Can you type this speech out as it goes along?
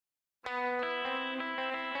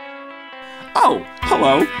Oh,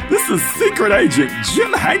 hello. This is Secret Agent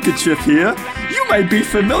Jim Handkerchief here. You may be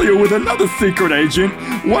familiar with another secret agent,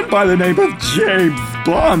 one by the name of James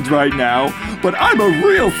Bond right now, but I'm a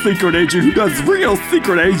real secret agent who does real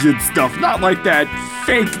secret agent stuff, not like that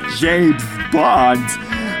fake James Bond.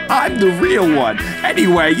 I'm the real one.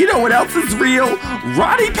 Anyway, you know what else is real?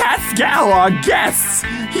 Ronnie Pascal, our guest.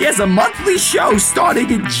 He has a monthly show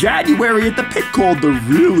starting in January at the Pit called The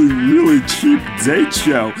Really, Really Cheap Date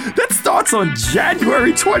Show. That starts on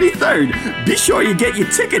January 23rd. Be sure you get your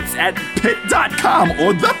tickets at pit.com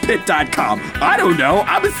or thepit.com. I don't know.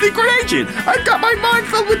 I'm a secret agent. I've got my mind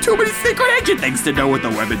filled with too many secret agent things to know what the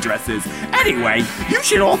web address is. Anyway, you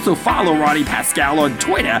should also follow Ronnie Pascal on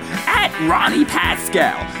Twitter at Ronnie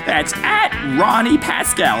Pascal. That's at Ronnie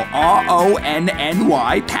Pascal,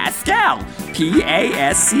 R-O-N-N-Y Pascal,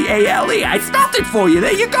 P-A-S-C-A-L-E. I spelled it for you.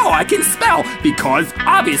 There you go. I can spell because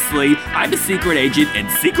obviously I'm a secret agent and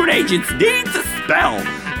secret agents need to spell.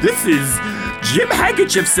 This is Jim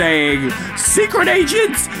Handkerchief saying, secret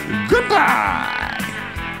agents, goodbye.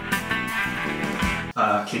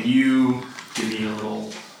 Can you give me a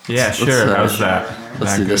little... Yeah, sure. How's that?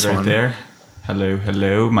 Let's do this right one. There.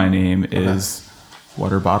 Hello. My name is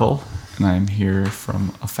Water Bottle, and I'm here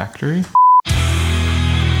from a factory.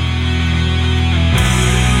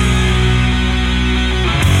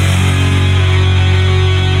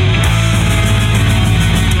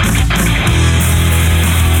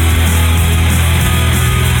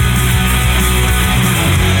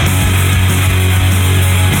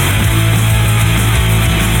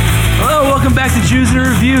 Welcome back to Jews and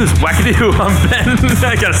Reviews. Wackadoo, I'm Ben.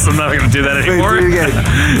 I'm not going to do that anymore.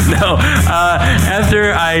 No.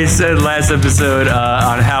 After I said last episode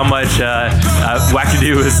on how much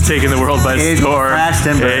Wackadoo was taking the world by storm.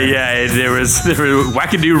 There were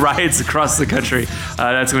Wackadoo riots across the country.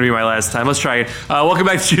 That's going to be my last time. Let's try it. Welcome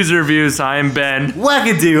back to Jews and Reviews. I'm Ben.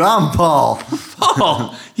 Wackadoo, I'm Paul.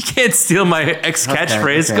 Paul, you can't steal my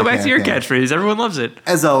catchphrase. Go back to your catchphrase. Everyone loves it.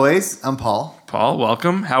 As always, I'm Paul. Paul,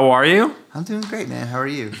 welcome. How are you? I'm doing great, man. How are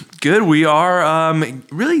you? Good. We are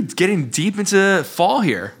really getting deep into fall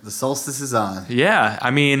here. The solstice is on. Yeah.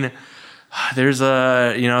 I mean, there's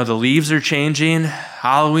the leaves are changing.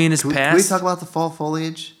 Halloween is past. Can we talk about the fall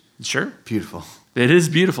foliage? Sure. Beautiful. It is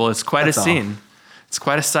beautiful. It's quite a scene. It's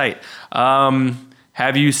quite a sight.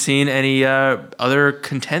 Have you seen any other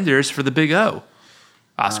contenders for the Big O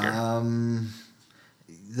Oscar?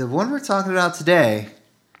 The one we're talking about today,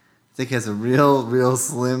 I think has a real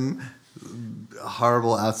slim,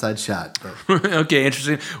 horrible outside shot. Okay,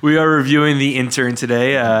 interesting. We are reviewing The Intern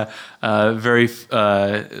today. Very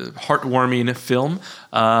heartwarming film.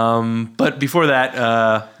 But before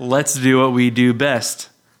that, let's do what we do best: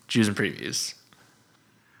 Jews and Previews.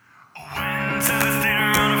 Went to the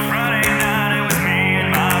theater on a Friday night. It was me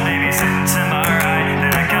and my baby sitting to my right.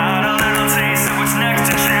 Then I got a little taste of what's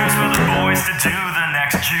next to choose for the boys to do the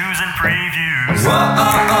next Jews and Previews. Whoa.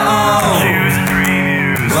 Jews and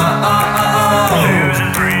Previews. Whoa. Jews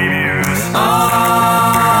and Previews.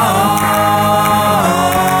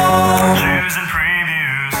 Jews and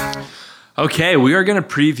Previews. Okay, we are going to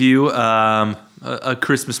preview a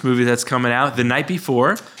Christmas movie that's coming out the night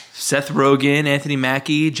before. Seth Rogen, Anthony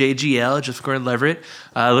Mackie, JGL, Joseph Gordon-Levitt.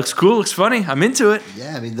 Looks cool, looks funny. I'm into it.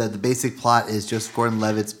 Yeah, I mean, the basic plot is Joseph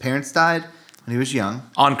Gordon-Levitt's parents died when he was young.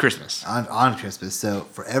 On Christmas. On Christmas. So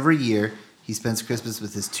for every year, he spends Christmas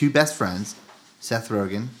with his two best friends, Seth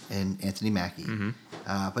Rogen and Anthony Mackie. Mm-hmm.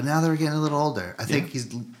 But now they're getting a little older. I think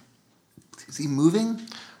is he moving?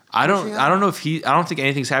 I don't know if I don't think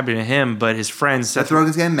anything's happening to him, but his friends. Seth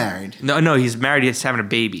Rogen's getting married. No, he's married. He's having a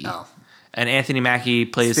baby. Oh. And Anthony Mackie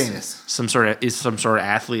plays some sort of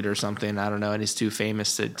athlete or something. I don't know, and he's too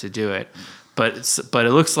famous to do it. But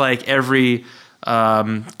it looks like every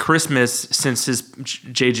Christmas since his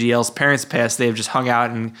JGL's parents passed, they've just hung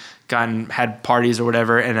out and had parties or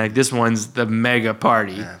whatever. And like this one's the mega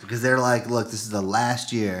party. Yeah, because they're like, look, this is the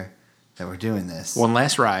last year that we're doing this. One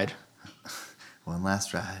last ride. One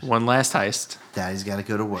last ride. One last heist. Daddy's got to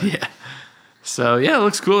go to work. Yeah. So yeah, it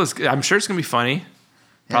looks cool. I'm sure it's gonna be funny.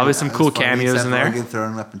 Probably some cool cameos in there. Seth Rogen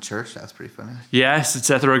throwing him up in church. That was pretty funny. Yes,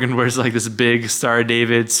 Seth Rogen wears like this big Star of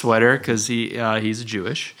David sweater because he's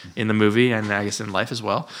Jewish in the movie and I guess in life as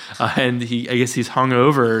well. And I guess he's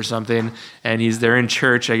hungover or something, and they're in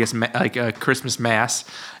church. I guess like a Christmas mass,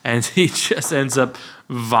 and he just ends up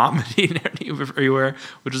vomiting everywhere,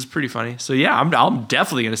 which is pretty funny. So yeah, I'm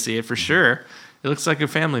definitely gonna see it for sure. It looks like a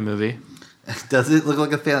family movie. Does it look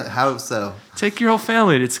like a family? How so? Take your whole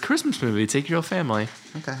family. It's a Christmas movie. Take your whole family.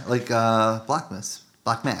 Okay, like Black Mass.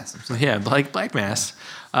 Yeah, like Black Mass.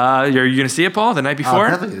 Are you going to see it, Paul, the night before?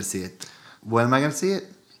 I'm definitely going to see it. When am I going to see it?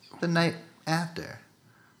 The night after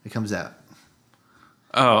it comes out.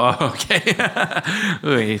 Oh, okay.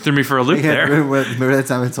 Ooh, you threw me for a loop there. Remember that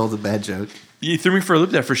time I told a bad joke? You threw me for a loop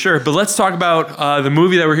there for sure. But let's talk about the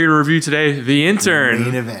movie that we're here to review today, The Intern.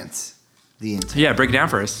 Main event. The Intern. Yeah, break it down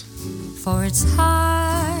for us. For it's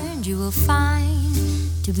hard, you will find,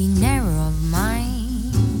 to be narrow of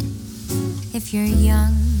mind if you're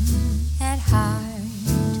young at heart.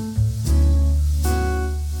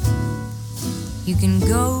 You can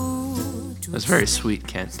go to That's very sweet,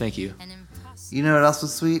 Kent. Thank you. You know what else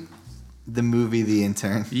was sweet? The movie The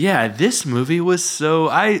Intern. Yeah, this movie was so...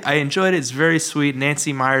 I enjoyed it. It's very sweet.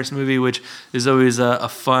 Nancy Meyers movie, which is always a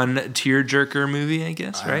fun tearjerker movie, I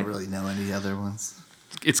guess, right? I don't really know any other ones.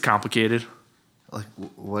 It's complicated. Like,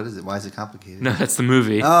 what is it? Why is it complicated? No, that's the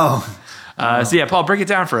movie. Oh. So yeah, Paul, break it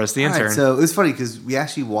down for us, The Intern. All right, so it was funny because we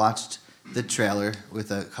actually watched the trailer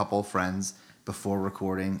with a couple of friends before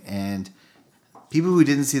recording, and people who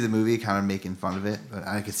didn't see the movie kind of making fun of it, but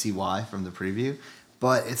I could see why from the preview.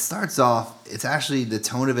 But it starts off, it's actually, the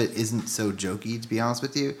tone of it isn't so jokey, to be honest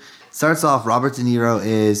with you. It starts off, Robert De Niro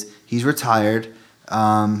he's retired.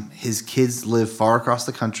 His kids live far across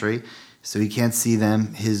the country, so he can't see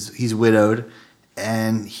them. He's widowed,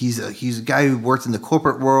 and he's a guy who worked in the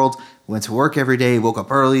corporate world, went to work every day, woke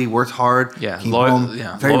up early, worked hard, came home,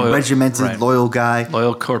 very regimented, loyal guy.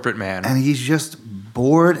 Loyal corporate man. And he's just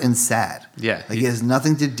bored and sad. Yeah. Like he has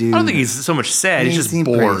nothing to do. I don't think he's so much sad. He's just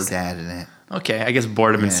bored. Pretty sad in it. Okay, I guess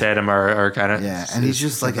boredom and sadom are kind of... Yeah, and he's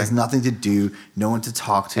just like has nothing to do, no one to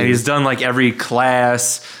talk to. And he's done like every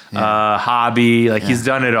class, hobby, like he's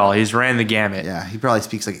done it all. He's ran the gamut. Yeah, he probably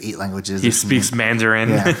speaks like 8 languages. He speaks Mandarin.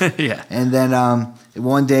 Yeah. Yeah. And then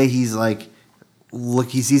one day he's like,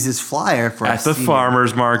 he sees his flyer for at the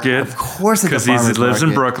farmer's market. Of course, because he lives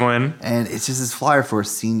in Brooklyn. And it's just his flyer for a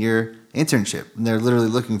senior internship. And they're literally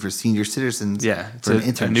looking for senior citizens. Yeah, for an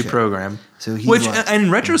internship. A new program. So which,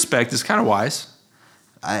 in retrospect, is kind of wise.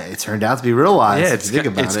 It turned out to be real wise. Yeah, if you think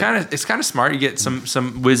about it. It's kind of smart. You get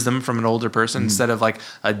some wisdom from an older person instead of like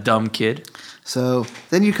a dumb kid. So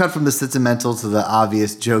then you cut from the sentimental to the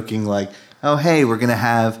obvious joking, like, oh hey, we're gonna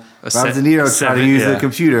have Robert De Niro try to use a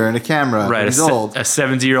computer and a camera. Right, he's old. A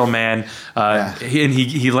 70-year-old man.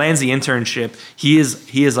 He lands the internship. He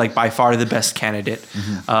is like by far the best candidate.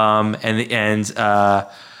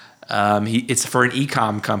 It's for an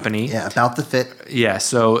e-com company. Yeah, about the fit. Yeah,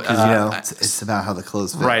 so it's about how the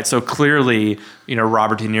clothes fit. Right, so clearly,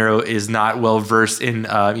 Robert De Niro is not well versed in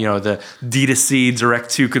the D2C,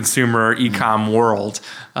 direct to consumer e-com world.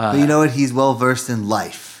 But you know what? He's well versed in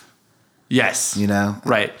life. Yes.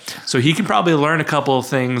 Right. So he can probably learn a couple of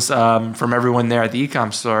things from everyone there at the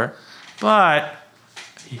e-com store, but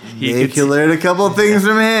he can learn a couple of things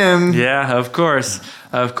from him. Yeah, of course.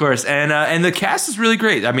 And the cast is really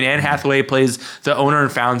great. I mean, Anne Hathaway plays the owner and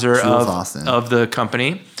founder of the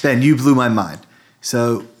company. Ben, you blew my mind.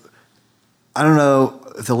 So I don't know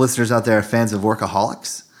if the listeners out there are fans of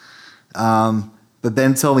Workaholics, but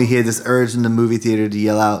Ben told me he had this urge in the movie theater to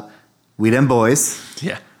yell out, "We them boys."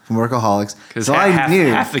 Yeah. From Workaholics. Because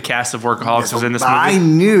half the cast of Workaholics was in this movie. I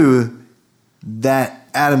knew that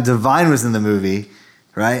Adam Devine was in the movie,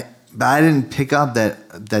 right? But I didn't pick up that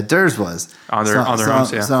Durs was. Ander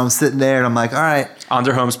Holmes, yeah. So I'm sitting there and I'm like, all right.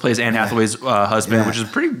 Ander Holmes plays Anne Hathaway's husband, which is a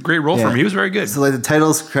pretty great role for him. He was very good. So like the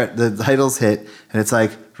titles hit, and it's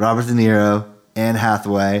like Robert De Niro, Anne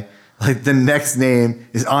Hathaway. Like the next name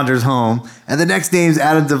is Anders Holm, and the next name is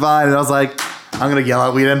Adam Devine, and I was like, I'm gonna yell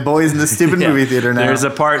out "We them boys" in the stupid movie theater now. There's a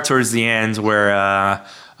part towards the end where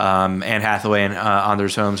Anne Hathaway and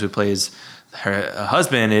Anders Holmes, who plays her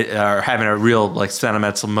husband, are having a real like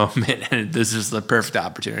sentimental moment, and this is the perfect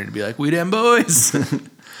opportunity to be like, "We them boys."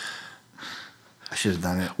 I should have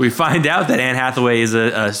done it. We find out that Anne Hathaway is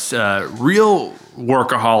a real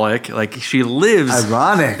workaholic. Like she lives.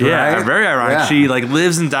 Ironic, yeah, right? Very ironic. Yeah. She like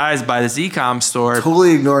lives and dies by this e-com store.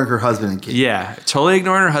 Totally ignoring her husband and kid. Yeah, totally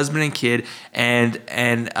ignoring her husband and kid, and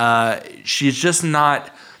she's just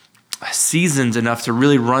not seasoned enough to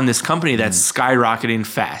really run this company that's skyrocketing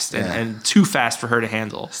fast and too fast for her to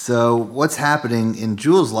handle. So what's happening in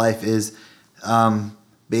Jules' life is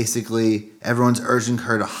basically everyone's urging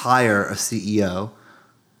her to hire a CEO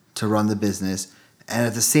to run the business. And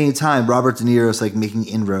at the same time, Robert De Niro is like making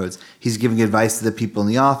inroads. He's giving advice to the people in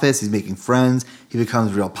the office. He's making friends. He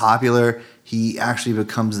becomes real popular. He actually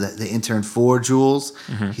becomes the intern for Jules.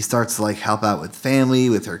 Mm-hmm. He starts to like help out with family,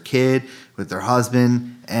 with her kid, with their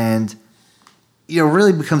husband, and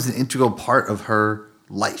really becomes an integral part of her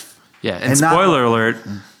life. Yeah, and spoiler alert,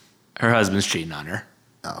 her husband's cheating on her.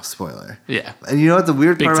 Oh, spoiler. Yeah. And you know what the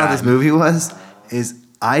weird part about this movie is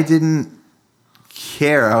I didn't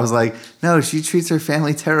care. I was like, no, she treats her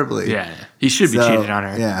family terribly. Yeah, he should be cheating on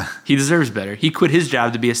her. Yeah. He deserves better. He quit his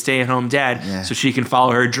job to be a stay-at-home dad so she can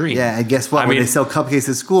follow her dream. Yeah, and guess what? When they sell cupcakes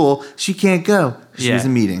at school, she can't go. She has a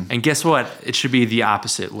meeting. And guess what? It should be the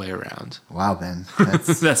opposite way around. Wow, Ben.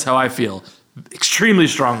 That's how I feel extremely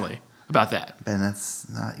strongly about that. Ben, that's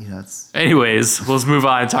not, it's... Anyways, let's move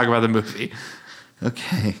on and talk about the movie.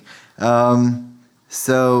 Okay.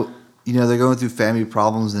 So, they're going through family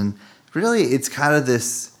problems, and really it's kind of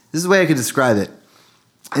this is the way I could describe it.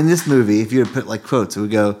 In this movie, if you would put like quotes, it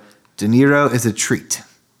would go, De Niro is a treat.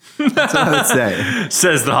 That's what I would say.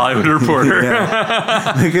 Says the Hollywood Reporter.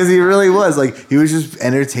 Because he really was. Like, he was just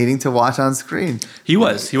entertaining to watch on screen. He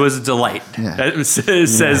was a delight. Yeah.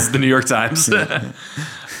 Says the New York Times.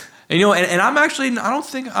 And, and I'm actually, I don't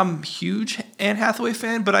think I'm a huge Anne Hathaway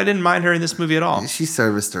fan, but I didn't mind her in this movie at all. She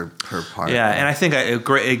serviced her part. Yeah, and I think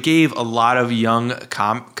it gave a lot of young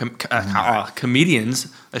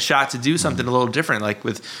comedians a shot to do something a little different, like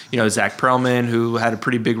with, Zach Perlman, who had a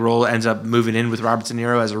pretty big role, ends up moving in with Robert De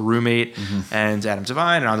Niro as a roommate, and Adam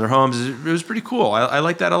Devine and Other Holmes. It was pretty cool. I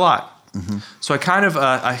like that a lot. So I kind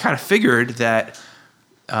of figured that,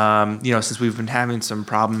 since we've been having some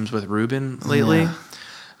problems with Ruben lately,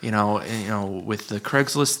 with the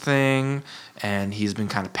Craigslist thing, and he's been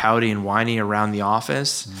kind of pouty and whiny around the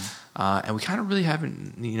office, and we kind of really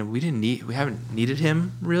haven't, we haven't needed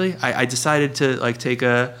him really. I decided to take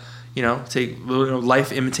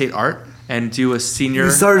life imitate art and do a senior.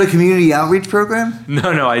 You started a community outreach program?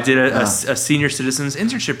 No, I did a senior citizens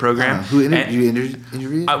internship program. Who interviewed?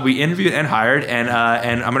 We interviewed and hired, and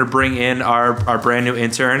I'm going to bring in our brand new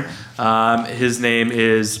intern. His name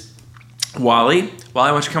is Wally.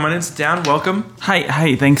 Wally, why don't you come on in, sit down, welcome.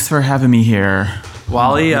 Hi, thanks for having me here.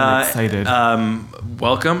 Wally, I'm excited.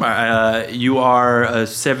 Welcome. You are a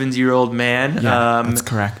 70-year-old man. Yeah, that's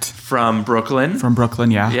correct. From Brooklyn. From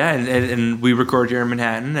Brooklyn, yeah. Yeah, and we record here in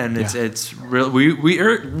Manhattan, and it's real.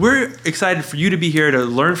 We're excited for you to be here to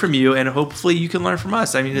learn from you, and hopefully you can learn from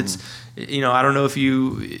us. I mean, it's I don't know if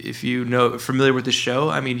you know familiar with the show.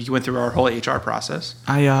 I mean, you went through our whole HR process.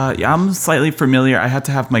 I'm slightly familiar. I had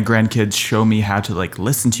to have my grandkids show me how to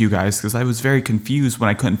listen to you guys because I was very confused when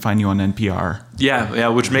I couldn't find you on NPR. Yeah,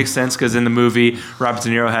 which makes sense because in the movie, Robert De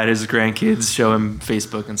Niro had his grandkids show him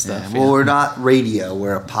Facebook and stuff. Yeah, well, we're not radio;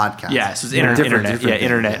 we're a podcast. Yeah, so it's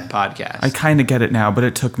internet podcast. I kind of get it now, but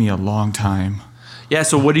it took me a long time. Yeah,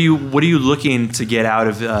 so what are you looking to get out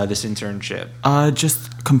of this internship?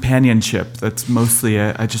 Just companionship. That's mostly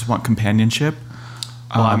it. I just want companionship.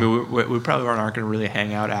 Well, I mean, we probably aren't going to really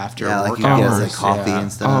hang out after work you hours. get coffee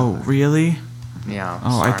and stuff. Oh, really? Yeah.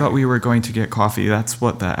 Oh, sorry. I thought we were going to get coffee. That's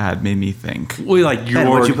what the ad made me think. Well,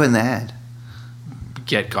 what'd you put in the ad?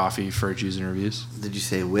 Get coffee for Jews and Reviews. Did you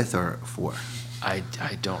say with or for? I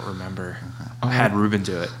don't remember. I had Ruben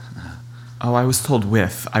do it. Oh, I was told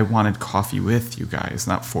with. I wanted coffee with you guys,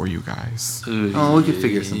 not for you guys. Oh, we could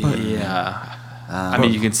figure something. Yeah. I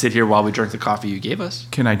mean, you can sit here while we drink the coffee you gave us.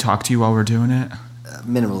 Can I talk to you while we're doing it?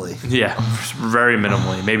 Minimally. Yeah, very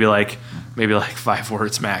minimally. Maybe like 5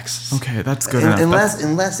 words max. Okay, that's good enough.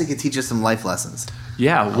 Unless it could teach us some life lessons.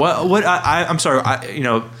 Yeah. What? I'm sorry.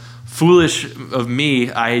 Foolish of me.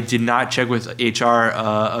 I did not check with HR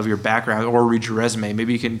of your background or read your resume.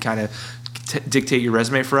 Maybe you can kind of dictate your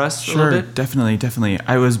resume for us a little bit? Definitely.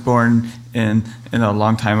 I was born in a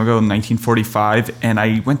long time ago, in 1945, and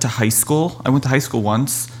I went to high school. I went to high school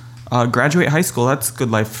once. Graduate high school, that's a good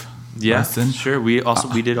life lesson. Sure. We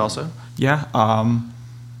did also. Yeah.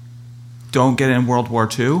 Don't get in World War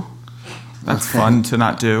II. That's fun to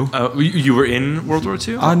not do. You were in World War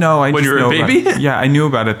II? No. When you were a baby? Yeah, I knew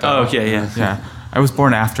about it, though. Oh, okay, yeah. Yeah. I was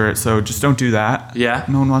born after it, so just don't do that. Yeah?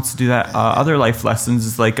 No one wants to do that. Other life lessons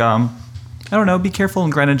is I don't know, be careful in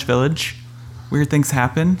Greenwich Village. Weird things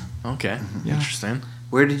happen. Okay. Yeah. Interesting.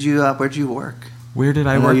 Where did you work? Where did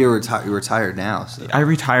I work? I know you're retired now. So. I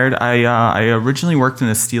retired. I originally worked in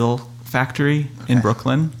a steel factory in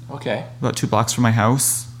Brooklyn. Okay. About 2 blocks from my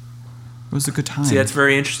house. It was a good time. See, that's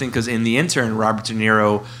very interesting because in The Intern, Robert De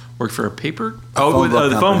Niro worked for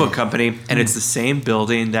the phone book company, and it's the same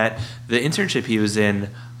building that the internship he was in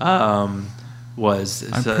was.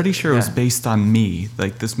 I'm pretty sure it was based on me,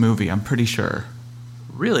 like this movie. I'm pretty sure.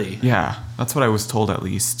 Really? Yeah, that's what I was told at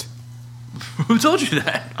least. Who told you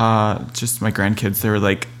that? Just my grandkids. They were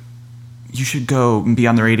like, you should go and be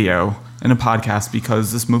on the radio in a podcast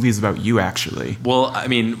because this movie is about you, actually. Well, I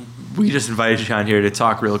mean, we just invited you on here to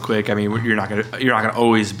talk real quick. I mean, you're not gonna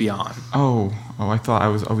always be on. Oh, I thought I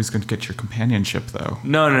was always going to get your companionship, though.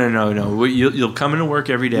 No. You'll come into work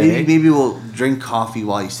every day. Maybe we'll drink coffee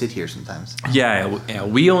while you sit here sometimes. Yeah.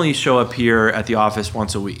 We only show up here at the office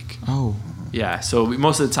once a week. Oh. Yeah, so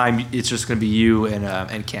most of the time it's just going to be you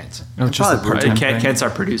and Kent. No, it's just a Probably part-time thing. Kent's our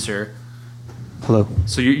producer. Hello.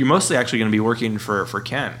 So you're mostly actually going to be working for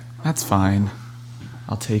Kent. That's fine.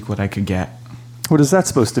 I'll take what I could get. What is that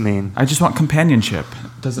supposed to mean? I just want companionship.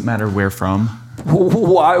 Doesn't matter where from.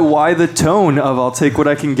 Why the tone of "I'll take what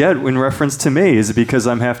I can get" in reference to me? Is it because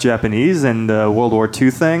I'm half Japanese and World War II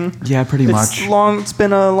thing? Yeah, pretty much. It's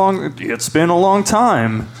been a long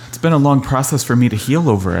time. It's been a long process for me to heal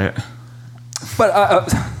over it.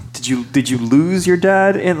 But did you lose your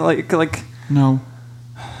dad in like? No,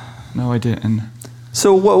 I didn't.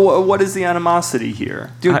 So what is the animosity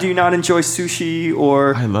here? Do you not enjoy sushi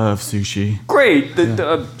or? I love sushi. Great,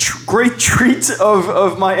 the great treat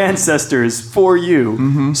of my ancestors for you.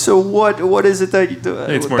 Mm-hmm. So what is it that you do?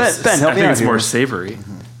 It's more, Ben, help I me think out it's here. more savory.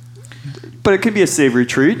 But it could be a savory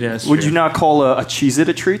treat. Yeah, that's Would true. you not call a Cheez-It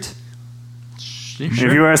a treat? If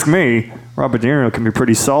you ask me, Robert De Niro can be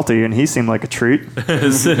pretty salty, and he seemed like a treat.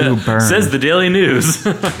 Ooh, burn. Says the Daily News.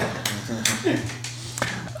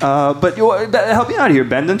 But help me out here,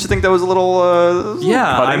 Ben. Don't you think that was a little? Yeah,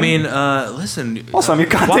 cutting? I mean, listen. Also, I'm your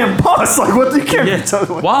goddamn boss. Like, what do you care?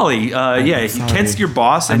 Yeah, Wally. Kent's your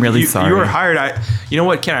boss. And I'm really you, sorry. You were hired. You know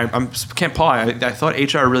what, Ken? Kent Paul. I thought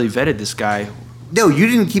HR really vetted this guy. No, you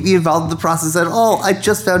didn't keep me involved in the process at all. I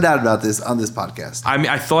just found out about this on this podcast. I mean,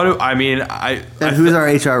 I thought. And who's our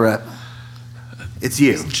HR rep? It's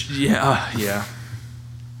you. Yeah.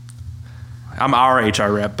 I'm our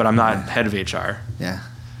HR rep, but I'm not head of HR. Yeah.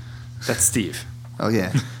 That's Steve. Oh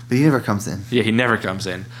yeah, but he never comes in. Yeah, he never comes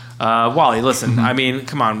in. Wally, listen. I mean,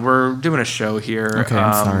 come on. We're doing a show here. Okay,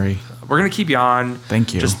 I'm sorry. We're gonna keep you on.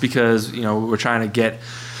 Thank you. Just because we're trying to get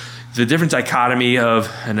the different dichotomy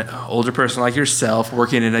of an older person like yourself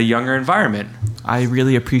working in a younger environment. I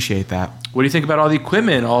really appreciate that. What do you think about all the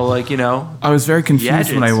equipment? I was very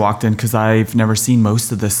confused when I gadgets. walked in because I've never seen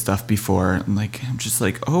most of this stuff before. And I'm just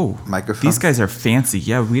like, oh, Microphones? these guys are fancy.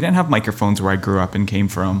 Yeah, we didn't have microphones where I grew up and came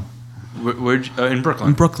from. Where'd in Brooklyn?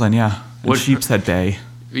 In Brooklyn, yeah. In What- Sheepshead Bay.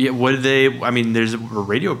 Yeah, what did they? I mean, there's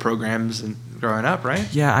radio programs and growing up, right?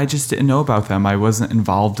 Yeah, I just didn't know about them. I wasn't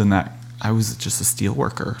involved in that. I was just a steel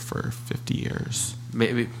worker for 50 years.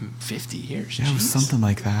 Maybe 50 years. Yeah, it was Jeez. something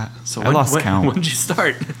like that. So I lost count. When did you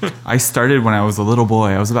start? I started when I was a little boy.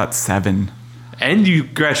 I was about 7. And you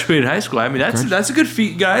graduated high school. I mean, that's a good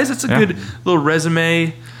feat, guys. That's a Yeah. good little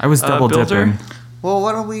resume. I was double builder. dipping. Well,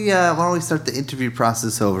 why don't we start the interview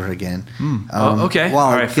process over again? Okay. Well,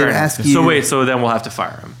 All right. I'm Fair gonna enough. ask you. So wait. So then we'll have to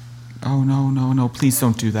fire him. Oh, no. Please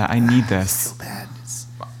don't do that. I need So this. bad. It's-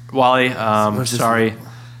 Wally, What's this- sorry,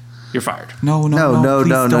 you're fired. No. No, Please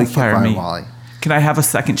you don't can't fire me. Wally. Can I have a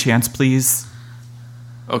second chance, please?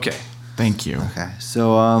 Okay. Thank you. Okay,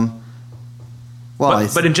 so Wally,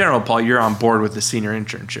 But in general, Paul, you're on board with the senior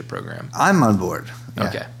internship program. I'm on board. Yeah,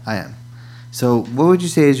 Okay. I am. So, what would you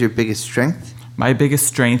say is your biggest strength? My biggest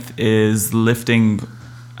strength is lifting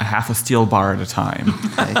a half a steel bar at a time.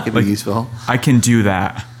 It could be useful. I can do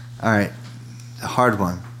that. All right, a hard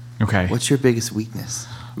one. Okay. What's your biggest weakness?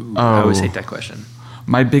 Ooh, I always Oh. hate that question.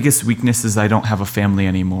 My biggest weakness is I don't have a family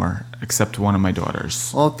anymore, except one of my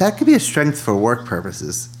daughters. Well, that could be a strength for work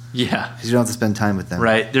purposes, Yeah. because you don't have to spend time with them.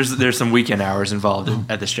 Right. There's some weekend hours involved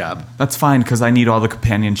at this job. That's fine, because I need all the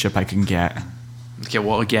companionship I can get. Okay.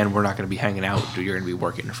 Well, again, we're not going to be hanging out. You're going to be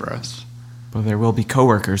working for us. But there will be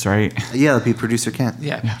coworkers, right? Yeah, that'd be producer Kent.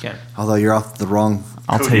 Yeah. You can. Although you're off the wrong.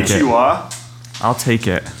 I'll take it. I'll take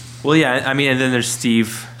it. Well, yeah. I mean, and then there's Steve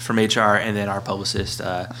from HR, and then our publicist,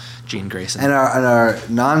 Gene Grayson. And our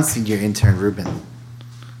non-senior intern Ruben.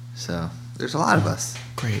 So there's a lot of us.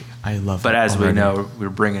 Great. I love But it as we already. know, we're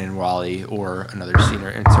bringing in Wally or another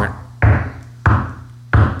senior intern.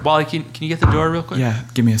 Wally, can you get the door real quick? Yeah,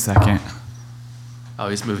 give me a second. Oh,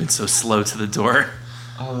 he's moving so slow to the door.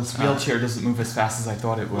 Oh, this wheelchair doesn't move as fast as I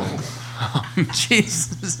thought it would.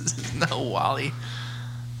 Jesus. No, Wally.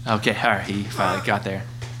 Okay, all right. He finally got there.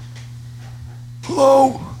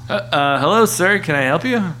 Hello, Hello, sir. Can I help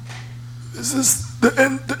you? is this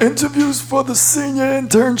the interviews for the senior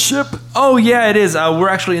internship? Oh, yeah, it is. We're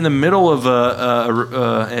actually in the middle of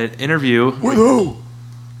an interview. With who?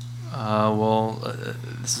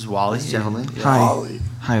 This is Wally. This gentleman. Wally.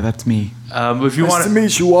 Hi, that's me. If you Nice want to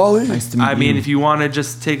meet you, Wally. Nice to meet you. I mean, if you want to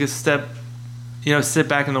just take a step, sit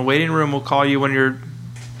back in the waiting room, we'll call you when your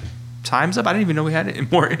time's up. I didn't even know we had any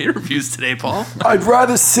more interviews today, Paul. I'd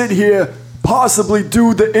rather sit here, possibly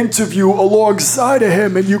do the interview alongside of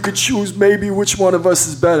him, and you could choose maybe which one of us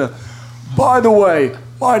is better. By the way,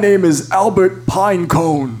 my name is Albert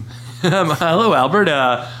Pinecone. Hello,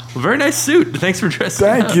 Albert. Very nice suit. Thanks for dressing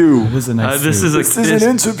up. Thank you. It is a nice This suit. is This is an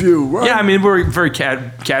interview, right? Yeah, I mean, we're very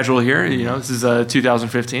casual here. This is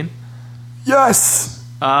 2015. Yes.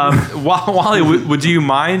 Wally, would you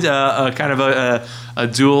mind a kind of a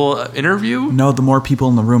dual interview? No, the more people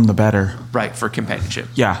in the room, the better. Right, for companionship.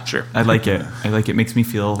 Yeah, Sure. I like it. I like it. Makes me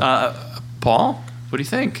feel. Paul, what do you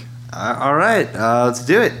think? All right, let's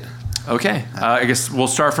do it. Okay, I guess we'll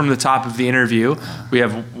start from the top of the interview. We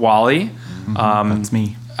have Wally. That's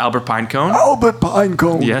me. Albert Pinecone. Albert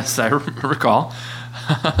Pinecone. Yes, I recall.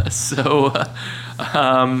 So,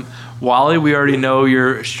 Wally, we already know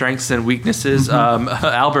your strengths and weaknesses.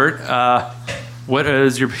 Albert, what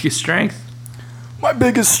is your biggest strength? My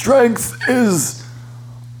biggest strength is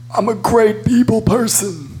I'm a great people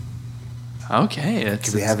person. Okay.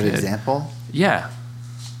 Can we have an example? Yeah.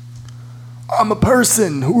 I'm a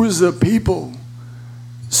person who is a people.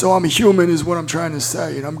 So I'm a human is what I'm trying to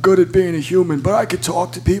say. And I'm good at being a human, but I could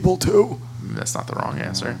talk to people too. That's not the wrong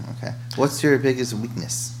answer. Okay. What's your biggest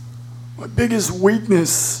weakness? My biggest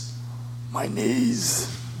weakness, my knees.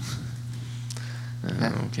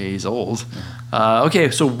 Okay, he's old.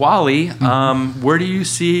 Okay, so Wally, where do you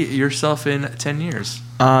see yourself in 10 years?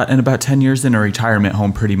 In about 10 years in a retirement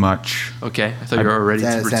home, pretty much. Okay, I thought you were already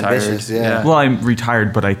That's retired. ambitious, yeah. Well, I'm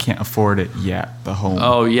retired, but I can't afford it yet, the home.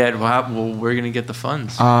 Oh, yeah. Well, we're going to get the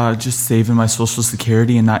funds. Just saving my Social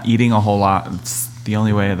Security and not eating a whole lot. It's the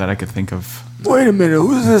only way that I could think of. Wait a minute,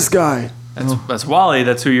 who's this guy? That's Wally.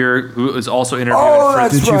 That's who is also interviewing. Oh,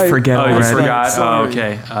 that's Did you right. forget Oh, you already? forgot. Oh, Sorry.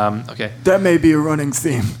 okay. Okay. That may be a running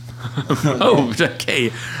theme. Oh,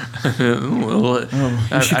 okay. Well,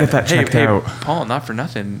 you should get that checked out. Paul, not for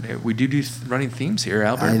nothing. We do running themes here.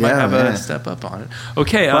 Albert I might know, have yeah. a step up on it.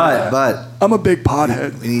 Okay, But I'm a big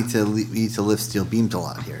pothead. we need to lift steel beams a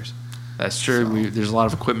lot here. that's true. There's a lot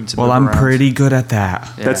of equipment to Well, move I'm around. pretty good at that.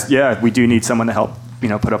 Yeah. We do need someone to help,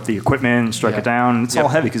 put up the equipment and strike Yeah. it down. It's Yep. all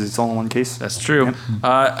heavy because it's all in one case. That's true.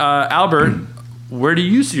 Albert, where do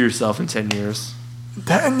you see yourself in 10 years?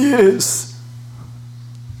 10 years.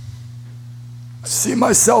 I see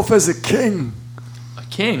myself as a king. A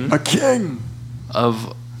king A king.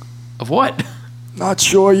 of what? Not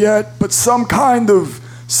sure yet, but some kind of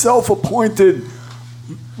self-appointed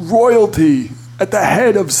royalty at the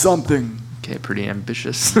head of something. Okay, pretty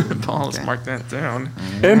ambitious. Paul, let's mark that down.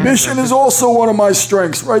 Ambition is also one of my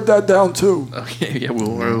strengths. Write that down too. Okay, yeah,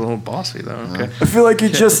 we're a little bossy though. Okay. I feel like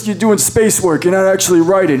you're doing space work. You're not actually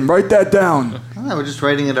writing. Write that down. Oh, we're just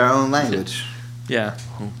writing in our own language. Yeah.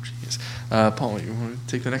 Oh, jeez. Paul, you want to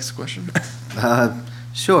take the next question?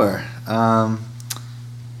 Sure.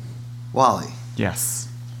 Wally, Yes.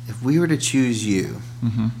 if we were to choose you,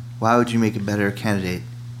 why would you make a better candidate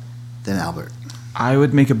than Albert? I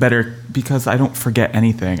would make it better because I don't forget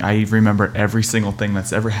anything. I remember every single thing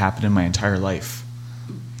that's ever happened in my entire life.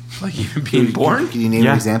 Like you being born? Can you name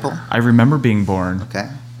an example? I remember being born. Okay.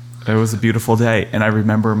 It was a beautiful day, and I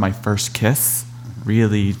remember my first kiss,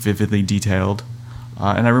 really vividly detailed.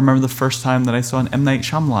 And I remember the first time that I saw an M. Night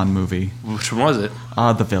Shyamalan movie, Which one was it?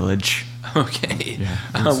 The Village. Okay. Yeah,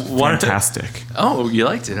 it was fantastic. Oh, you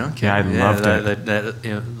liked it? Okay. Yeah, I loved it. That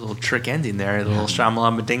little trick ending there, the little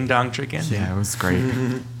Shyamalan ding dong trick ending. Yeah, it was great.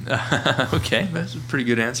 Okay, that's a pretty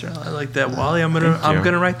good answer. I like that, Wally. I'm Thank you.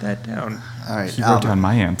 gonna write that down. All right, He wrote Albert. down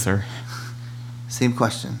my answer. Same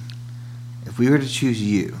question. If we were to choose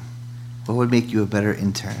you, what would make you a better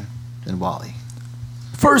intern than Wally?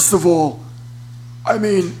 First of all, I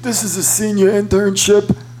mean, this is a senior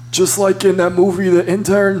internship, just like in that movie, The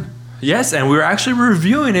Intern. Yes, and we're actually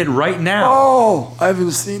reviewing it right now. Oh, I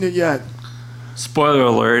haven't seen it yet. Spoiler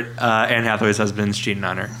alert: Anne Hathaway's husband's cheating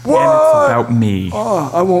on her. What? And it's about me. Oh,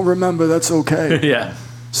 I won't remember. That's okay. Yeah.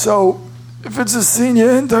 So, if it's a senior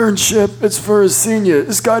internship, it's for a senior.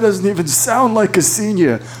 This guy doesn't even sound like a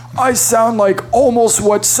senior. I sound like almost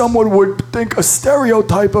what someone would think a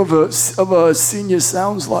stereotype of a senior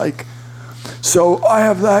sounds like. So I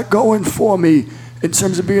have that going for me in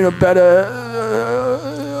terms of being a better,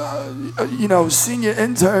 senior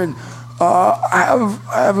intern. I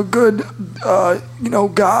have a good,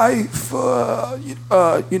 guy for,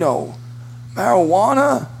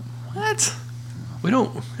 marijuana. What? We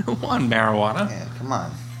don't want marijuana. Yeah, come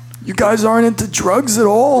on. You guys aren't into drugs at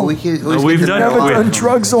all? We can, No, we've done- Never wait. done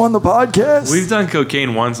drugs on the podcast? We've done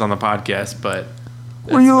cocaine once on the podcast, but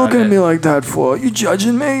What are you that's looking not at me it. like that for? You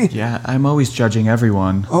judging me? Yeah, I'm always judging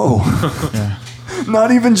everyone. Oh, Yeah.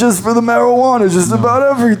 not even just for the marijuana, just about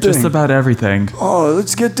everything. Just about everything. Oh,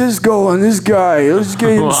 let's get this going. This guy, let's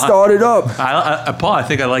get him Well, started up. Paul, I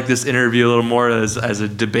think I like this interview a little more as a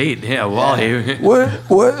debate. Yeah, Wally.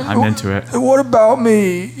 What? I'm into it. What about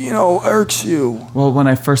me, irks you? Well, when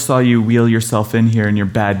I first saw you wheel yourself in here in your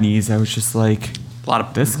bad knees, I was just like, A lot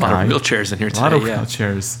of This lot of guy. wheelchairs in here a today. lot of yeah.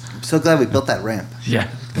 wheelchairs. I'm so glad we built that ramp. Yeah,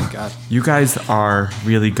 Thank God. You guys are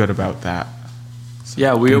really good about that.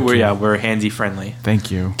 Yeah, we're handy friendly.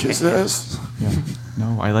 Thank you. Kisses.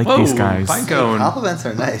 No, I like Whoa, these guys. Pinecone. Compliments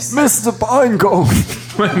are nice. Mr. Pinecone.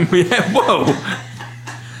 Yeah, whoa.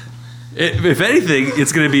 If anything,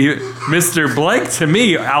 it's going to be Mr. Blank to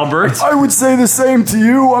me, Albert. I would say the same to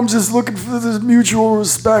you. I'm just looking for this mutual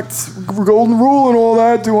respect. Golden rule and all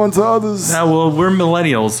that, do unto others. Now, well, we're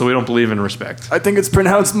millennials, so we don't believe in respect. I think it's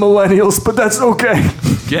pronounced millennials, but that's okay.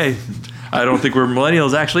 Okay. I don't think we're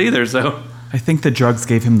millennials actually either, so. I think the drugs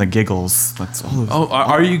gave him the giggles. That's all. Oh,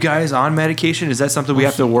 are you guys on medication? Is that something we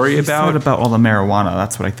have to worry He about? said about all the marijuana.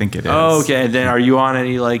 That's what I think it is. Oh, okay. Then are you on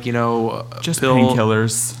any, Just pill-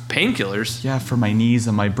 painkillers. Painkillers? Yeah, for my knees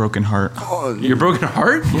and my broken heart. Your broken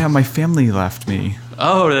heart? Yeah, my family left me.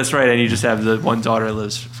 Oh, that's right. And you just have the one daughter that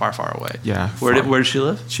lives far, far away. Yeah. Where does she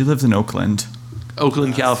live? She lives in Oakland,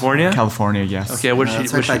 California? California. Yes. Okay, what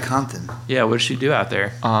That's does right by Compton. what does she do out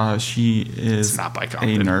there? She is It's not by a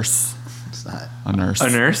Compton. nurse. It's not. A nurse. A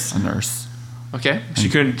nurse? A nurse. Okay. She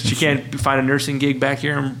can't find a nursing gig back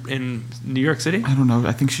here in New York City? I don't know.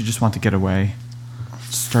 I think she just wants to get away,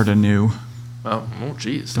 start anew. Oh,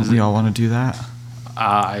 jeez. Don't we all want to do that?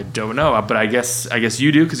 I don't know, but I guess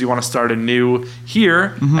you do because you want to start anew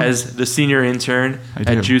here as the senior intern I at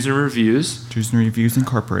do. Jews and Reviews. Jews and Reviews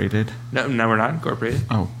Incorporated. No, we're not incorporated.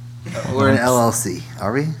 Oh. We're an LLC,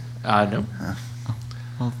 are we? No.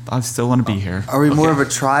 Well, I still want to be here. Are we more of a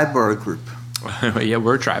tribe or a group? Yeah,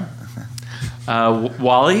 we're a tribe.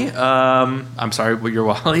 Wally, I'm sorry, but you're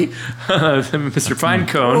Wally. Mr.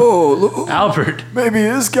 Pinecone. Oh, look, Albert. maybe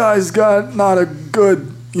this guy's got not a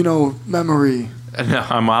good, memory. No,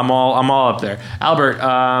 I'm all up there. Albert,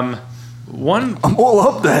 one. I'm all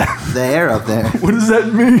up there. The air up there. What does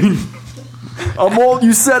that mean?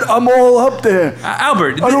 You said I'm all up there.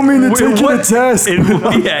 Albert. I don't mean to take you to task.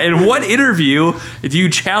 In what interview do you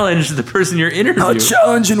challenge the person you're interviewing? Not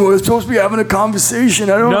challenging. We're supposed to be having a conversation.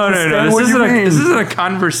 I don't understand No. what you mean. This isn't a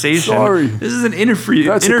conversation. Sorry. This is an interview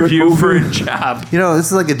That's a good for a movie. job. This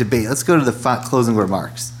is like a debate. Let's go to the closing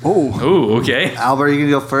remarks. Oh, okay. Albert, you're going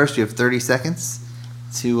to go first. You have 30 seconds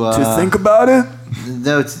to think about it?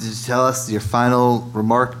 No, to tell us your final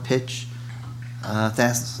remark, pitch,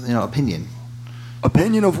 that's, opinion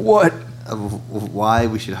Opinion of what? of why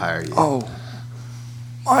we should hire you. Oh.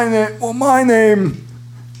 My name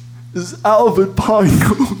is Albert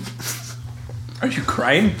Pinecone. Are you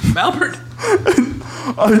crying, Albert?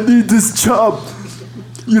 I need this job.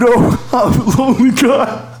 I'm a lonely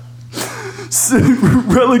guy.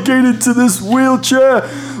 Relegated to this wheelchair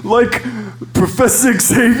like Professor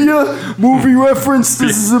Xavier. Movie reference.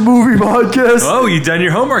 This is a movie podcast. Oh, you done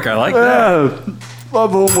your homework. I like that. Yeah.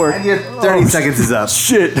 Love homework. And your 30 seconds is up.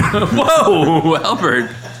 Shit. Whoa, Albert.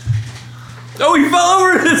 Oh, he fell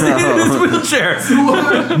over in his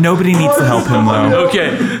wheelchair. Nobody needs to help him, though.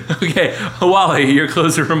 Okay. Wally, your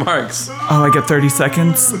closing remarks. Oh, I get 30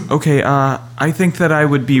 seconds? Okay, I think that I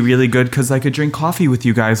would be really good because I could drink coffee with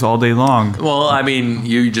you guys all day long. Well, I mean,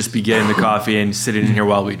 you just be getting the coffee and sitting in here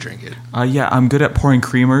while we drink it. Yeah, I'm good at pouring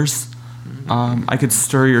creamers. I could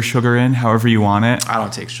stir your sugar in however you want it. I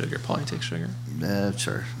don't take sugar. Paulie takes sugar.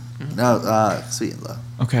 Sure. No, sweet and low.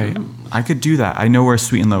 Okay, I could do that. I know where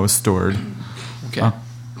Sweet and Low is stored. Okay.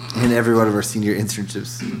 In every one of our senior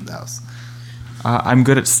internships in the house. I'm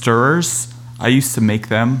good at stirrers. I used to make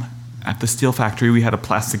them. At the steel factory, we had a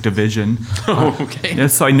plastic division. Okay. Yeah,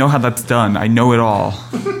 so I know how that's done. I know it all.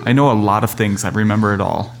 I know a lot of things. I remember it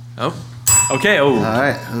all. Oh. Okay. Oh. All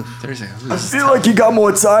right. There's a. I feel like you got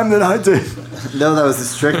more time than I did. No, that was a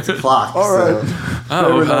strict clock. All right.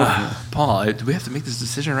 So. Paul, do we have to make this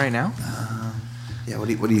decision right now? Yeah. What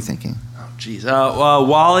are you thinking? Jeez.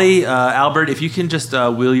 Wally, Albert, if you can just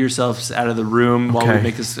wheel yourselves out of the room while we Okay.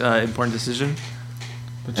 make this important decision.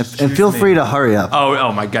 And feel free to hurry up.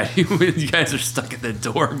 Oh my God! You guys are stuck at the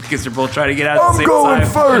door because you're both trying to get out at the I'm same going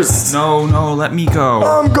time. first. No, let me go.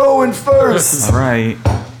 I'm going first. All right.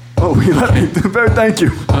 Oh, you let me. Thank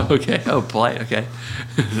you. Okay. Oh, polite. Okay.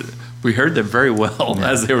 We heard them very well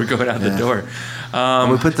as they were going out the door.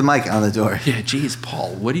 We put the mic on the door. Yeah. Geez,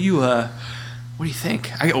 Paul, what do you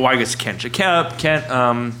think? I guess Kent.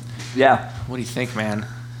 Yeah. What do you think, man?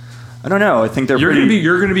 I don't know. I think they're You're pretty.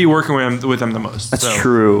 gonna be working with them the most. That's so.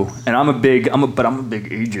 true. And I'm a big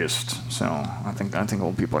ageist. So I think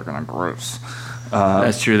old people are gonna gross.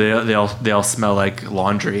 That's true. They all smell like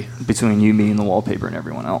laundry. Between you, me, and the wallpaper, and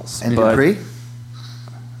everyone else. And But- Dupree?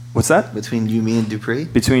 What's that? Between you, me, and Dupree?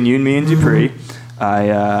 Between you and me and Dupree,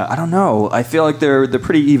 I don't know. I feel like they're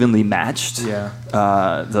pretty evenly matched. Yeah.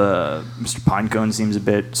 The Mr. Pinecone seems a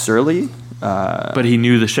bit surly. But he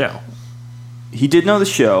knew the show. he did know the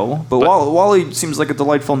show, but Wally seems like a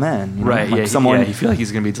delightful man. You know? Right? Like You feel like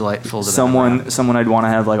he's gonna be delightful. To someone I'd want to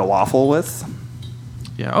have like a waffle with.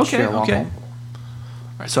 Yeah. Okay. Share a waffle. Okay.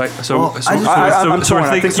 All right, so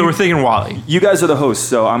we're thinking Wally. You guys are the hosts,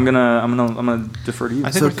 so I'm gonna defer to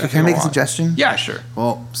you. So can I make a suggestion? Yeah, sure.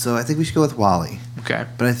 Well, so I think we should go with Wally. Okay.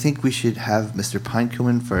 But I think we should have Mr. Pinecone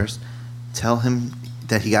in first. Tell him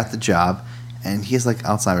that he got the job, and he has like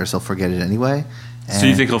Alzheimer's, he'll forget it anyway. So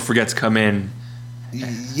you think he'll forget to come in?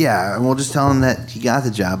 Yeah, and we'll just tell him that he got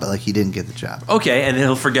the job, but like he didn't get the job. Okay, and then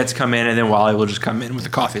he'll forget to come in, and then Wally will just come in with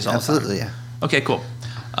the coffees all the time. Absolutely, yeah. Okay, cool.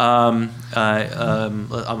 I'm gonna.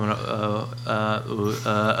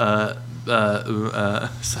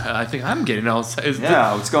 Sorry, I think I'm getting all.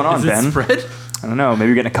 What's going on, is Ben? It spread? I don't know. Maybe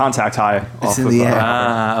you're getting a contact high. It's in the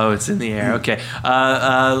air. It's in the air. Okay.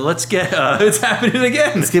 Let's get. It's happening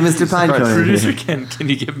again. Let's get Mr. Pinecone. Producer, can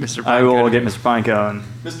you get Mr. Pinecone? I will get Mr. Pinecone.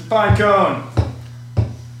 Mr. Pinecone.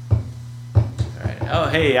 All right. Oh,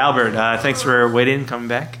 hey, Albert. Thanks for waiting, coming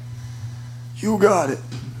back. You got it.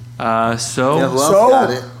 Yeah, So who else got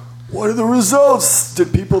it? What are the results?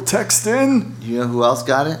 Did people text in? You know who else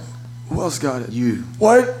got it? Who else got it? You.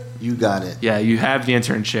 What? You got it. yeah, you have the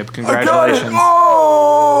internship. I Congratulations. got it.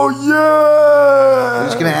 Oh, yeah. I'm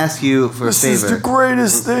just going to ask you for This a favor. is the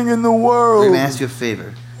greatest thing in the We're world. going to ask you a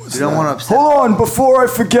favor. We don't want to upset. Hold on, before I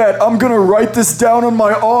forget, I'm going to write this down on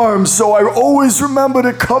my arm so I always remember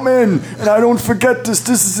to come in and I don't forget this.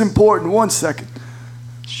 This is important. 1 second.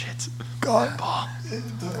 Shit. God. Paul,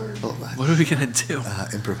 what are we gonna do?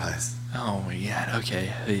 Improvise. Oh my god.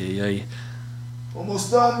 Okay.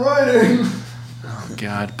 Almost done writing. Oh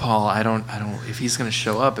god, Paul. I don't. If he's gonna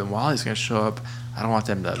show up and Wally's gonna show up, I don't want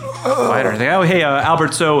them to fight or anything. Oh, hey,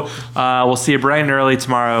 Albert. So we'll see you bright and early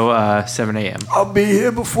tomorrow, 7 a.m. I'll be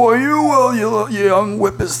here before you, well, you young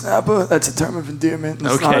whippersnapper. That's a term of endearment.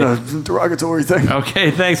 It's Okay. not a derogatory thing.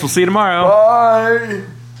 Okay. Thanks. We'll see you tomorrow. Bye.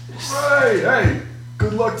 Hey,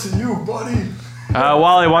 good luck to you, buddy.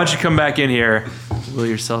 Wally, why don't you come back in here? Wheel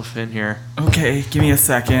yourself in here. Okay, give me a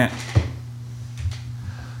second.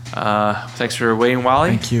 Thanks for waiting, Wally.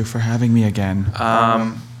 Thank you for having me again.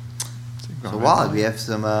 So Wally, we have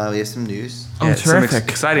some news. Oh, Yeah, some terrific.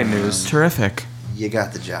 exciting news. Terrific. You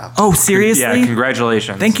got the job. Oh, seriously? Yeah,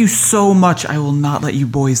 congratulations. Thank you so much. I will not let you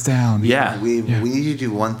boys down. Yeah. We need you to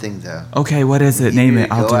do one thing though. Okay, what is it? We need Name you it.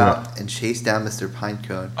 to I'll go do out and chase down Mr.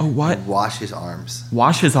 Pinecone. Oh, what? And wash his arms. it.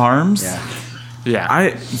 Wash his arms? Yeah.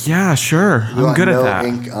 Yeah. Yeah, sure. We I'm want good at no that.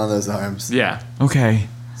 ink on those arms. Yeah. Okay.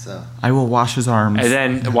 So I will wash his arms. And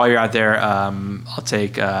then while you're out there, I'll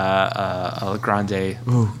take a grande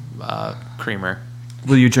Ooh. creamer.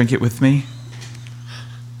 Will you drink it with me?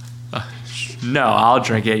 No, I'll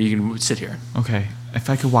drink it. You can sit here. Okay.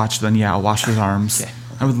 If I could watch, then yeah, I'll wash his arms. Okay.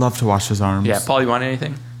 I would love to wash his arms. Yeah, Paul, you want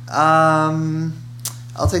anything? I'll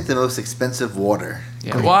take the most expensive water.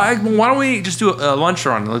 Yeah. Well, why don't we just do a lunch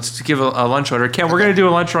run? Let's give a lunch order. Ken, we're going to do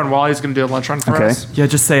a lunch run. Wally's going to do a lunch run for Okay. us. Yeah,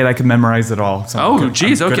 just say it. I can memorize it all. So Oh, I'm good-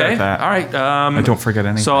 geez. I'm good Okay. at that. All right. I don't forget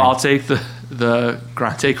anything. So I'll take the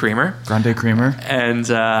grande creamer, Grande creamer. and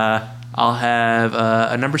I'll have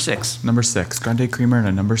a number 6. Number 6. Grande creamer and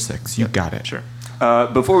a number 6. You got it. Sure.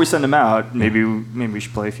 Before we send him out, maybe we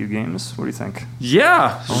should play a few games. What do you think?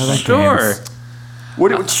 Yeah. I like sure. games.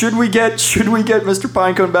 What should we get? Should we get Mr.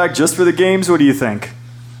 Pinecone back just for the games? What do you think?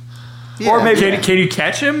 Yeah. Or maybe Can you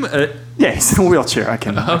catch him? yeah, he's in a wheelchair. I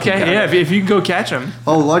can. Okay. Yeah. If you can go catch him.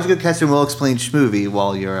 Oh, why don't you go catch him? We'll explain Schmovie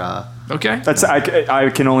while you're. Okay. That's I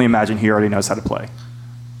can only imagine he already knows how to play.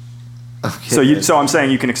 Okay. So I'm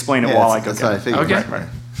saying you can explain it Yeah, while I go that's get what I it. figured. Okay. Right.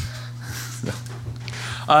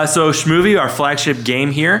 So Schmovie, our flagship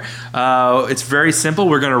game here, it's very simple.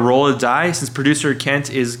 We're going to roll a die. Since producer Kent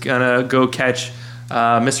is going to go catch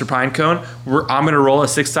Mr. Pinecone, I'm going to roll a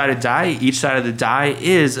 6-sided die. Each side of the die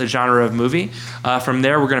is a genre of movie. From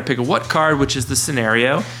there, we're going to pick a what card, which is the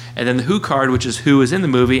scenario, and then the who card, which is who is in the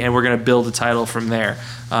movie, and we're going to build a title from there.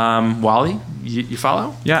 Wally, you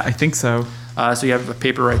follow? Yeah, I think so. So you have a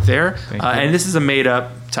paper right there, Thank you. and this is a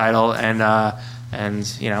made-up title, and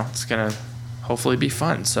you know it's gonna hopefully be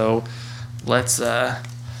fun. So let's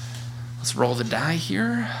roll the die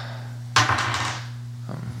here.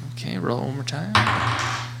 Okay, roll it one more time.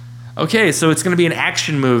 Okay, so it's gonna be an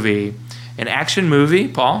action movie. An action movie,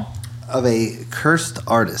 Paul. Of a cursed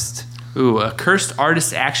artist. Ooh, a cursed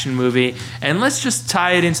artist action movie, and let's just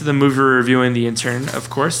tie it into the movie we're reviewing, The Intern,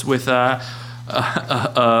 of course, with a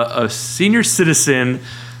senior citizen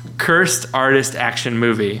cursed artist action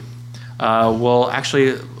movie. We'll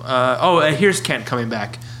actually. Here's Kent coming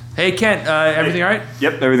back. Hey, Kent, everything all right?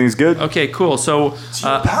 Yep, everything's good. Okay, cool. So,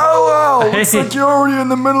 Powwow! Looks hey. like you're already in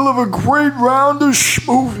the middle of a great round of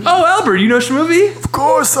schmovie. oh, Albert, you know Schmovie? Of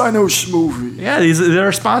course I know schmovie. Yeah, they're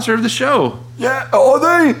a sponsor of the show. Yeah, are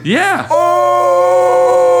they? Yeah.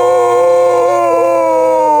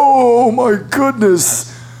 Oh my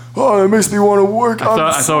goodness. Oh, that makes me want to work.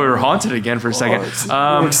 I thought we were haunted again for a second. it's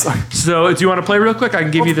more exciting. So, do you want to play real quick? I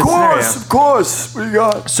can give you the Of course. What do you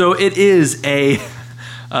got? So it is an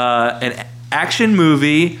action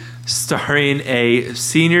movie starring a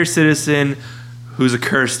senior citizen who's a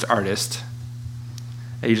cursed artist.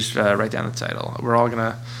 And you just write down the title. We're all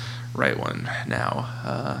gonna write one now.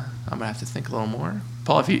 I'm gonna have to think a little more.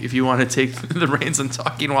 Paul, if you want to take the reins on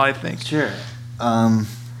talking while I think. Sure.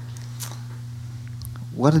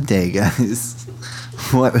 What a day, guys.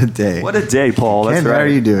 What a day. What a day, Paul. That's Ken, right. how are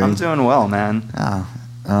you doing? I'm doing well, man. Oh,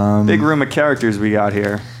 Big room of characters we got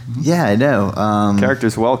here. Yeah, I know.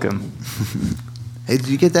 Characters welcome. Hey, did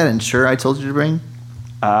you get that insure I told you to bring?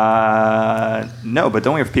 No, but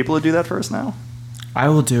don't we have people to do that for us now? I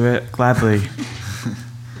will do it gladly.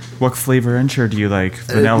 What flavor insure do you like?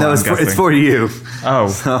 Vanilla. No, it's for you. Oh.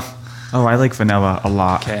 So, Oh, I like vanilla a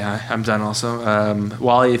lot. Okay, I'm done. Also,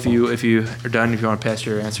 Wally, if you are done, if you want to pass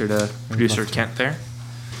your answer to producer Kent there.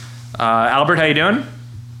 Albert, how you doing?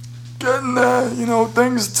 Getting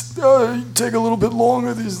things take a little bit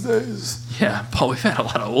longer these days. Yeah, Paul, we've had a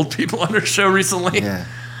lot of old people on our show recently. yeah.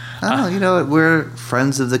 Oh, you know what? We're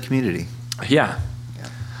friends of the community. Yeah.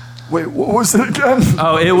 Wait, what was it again?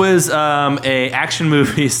 Oh, it was a action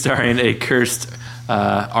movie starring a cursed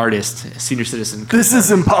artist, senior citizen. This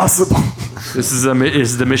is impossible. This is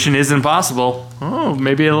the Mission is Impossible. Oh,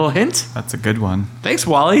 maybe a little hint. That's a good one. Thanks,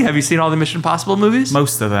 Wally. Have you seen all the Mission Impossible movies?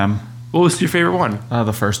 Most of them. What was your favorite one?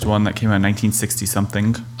 The first one that came out in 1960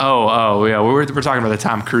 something. Oh, yeah. We're talking about the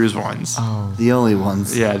Tom Cruise ones. Oh. The only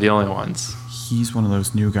ones. Yeah, the only ones. He's one of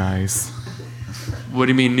those new guys. What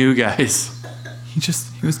do you mean, new guys? He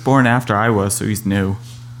was born after I was, so he's new.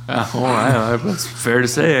 Oh, that's fair to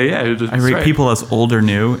say. Yeah, I rate right. people as old or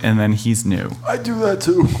new, and then he's new. I do that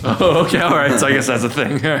too. Oh, okay, all right. So I guess that's a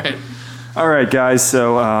thing. All right. All right, guys.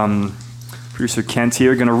 So, producer Kent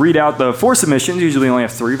here, going to read out the 4 submissions. Usually only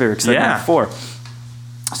have 3. Very excited. Yeah. 4.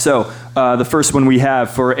 So, the first one we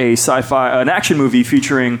have for an action movie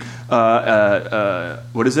featuring,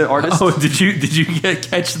 what is it, artist? Oh, did you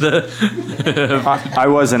catch the I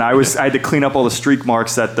wasn't. I had to clean up all the streak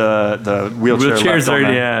marks that the wheelchair wheelchairs? left on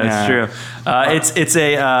that. Yeah, that's true. It's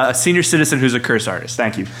a senior citizen who's a curse artist.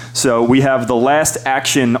 Thank you. So we have The Last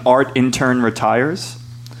Action Art Intern Retires.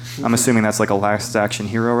 I'm assuming that's like a Last Action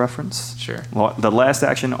Hero reference. Sure. The Last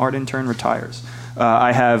Action Art Intern Retires.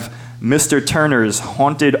 I have Mr. Turner's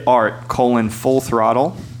Haunted Art, Full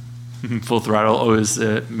Throttle. Full Throttle always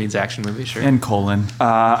means action movie, sure. And colon.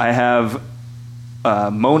 I have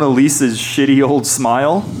Mona Lisa's Shitty Old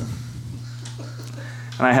Smile.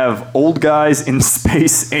 And I have Old Guys in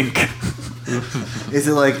Space, Inc. Is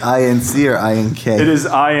it like INC or INK? It is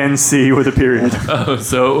INC with a period. Oh,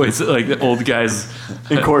 so it's like the Old Guys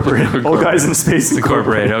Incorporated. Old Guys in Space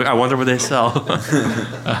Incorporated. I wonder what they sell.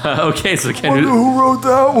 Okay, so Ken. Wonder who wrote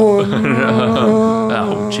that one?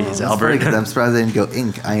 Oh, jeez, That's Albert. funny 'cause I'm surprised they didn't go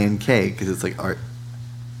ink, INK, because it's like art.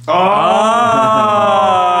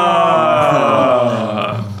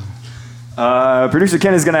 Producer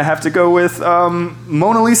Ken is going to have to go with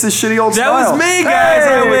Mona Lisa's Shitty Old That Smile. was me, guys.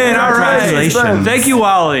 I win. All right. Congratulations. Thank you,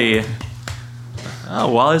 Wally. Oh,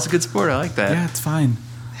 Wally's a good sport. I like that. Yeah, it's fine.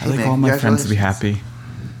 Hey, I like man, all my friends to be congratulations. happy.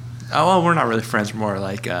 Oh, well, we're not really friends. We're more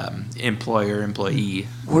like employer-employee.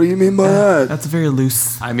 What do you mean by that? That's very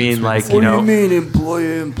loose. I mean, like, What you do know. you mean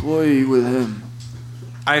employee with him?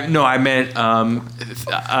 I meant I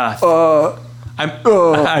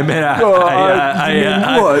meant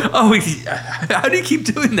what? Oh, how do you keep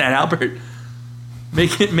doing that, Albert?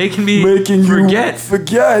 Making me Making forget. you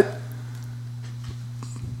forget.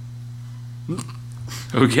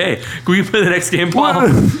 Okay, can we play the next game, Paul?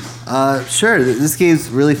 Sure. This game's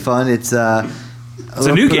really fun. It's a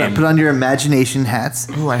new game. Put on your imagination hats.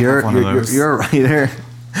 Ooh, I have one of those. You're a writer.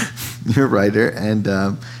 You're a writer, and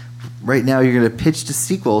right now you're going to pitch the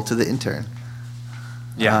sequel to The Intern.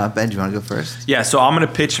 Yeah. Ben, do you want to go first? Yeah, so I'm going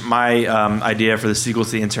to pitch my idea for the sequel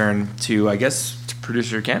to The Intern to, I guess, to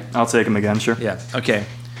producer Kent. I'll take him again, sure. Yeah, okay.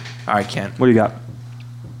 All right, Kent. What do you got?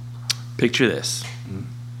 Picture this.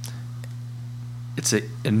 It's a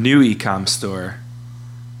new e-com store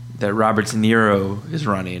that Robert De Niro is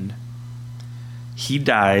running. He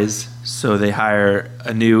dies, so they hire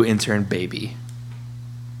a new intern baby.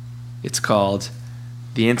 It's called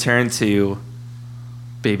The Intern 2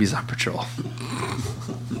 Babies on Patrol.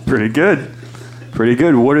 Pretty good. Pretty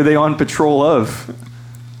good. What are they on patrol of?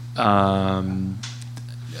 Because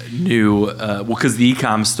the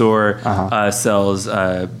e-com store sells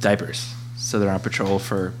diapers, so they're on patrol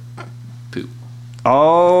for poop.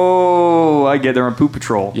 Oh, I get they're on poop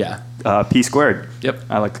patrol. Yeah. P squared. Yep.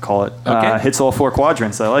 I like to call it. Okay. Hits all 4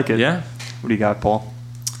 quadrants. I like it. Yeah. What do you got, Paul?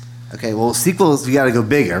 Okay, well, sequels, you got to go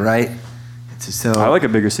bigger, right? So I like a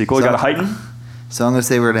bigger sequel. You got to heighten? So I'm going to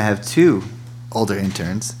say we're going to have 2 older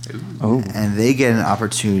interns. Oh. And they get an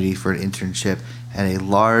opportunity for an internship at a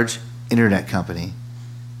large internet company.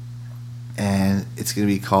 And it's going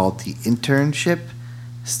to be called The Internship,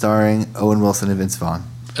 starring Owen Wilson and Vince Vaughn.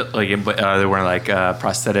 Like, they weren't like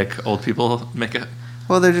prosthetic old people makeup.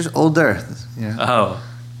 Well, they're just older, you know. Oh,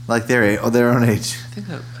 Like their own age. I think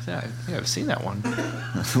I've seen that one.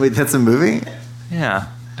 Wait, that's a movie? Yeah,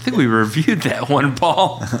 I think we reviewed that one,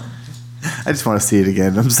 Paul. I just want to see it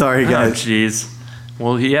again. I'm sorry, Oh, guys. jeez.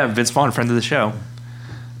 Well, yeah, Vince Vaughn, friend of the show.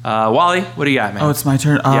 Wally, what do you got, man? Oh, it's my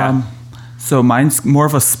turn. Yeah. So mine's more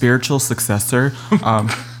of a spiritual successor.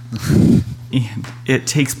 It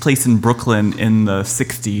takes place in Brooklyn in the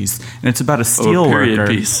 60s, and it's about a steel period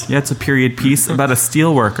worker. piece. Yeah, it's a period piece about a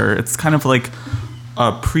steel worker. It's kind of like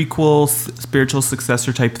a prequel spiritual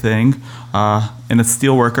successor type thing, and a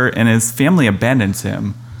steel worker, and his family abandons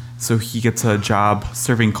him. So he gets a job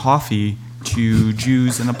serving coffee to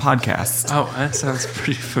Jews in a podcast. Oh, that sounds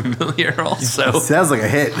pretty familiar also. Sounds like a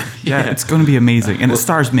hit. Yeah, it's going to be amazing, and it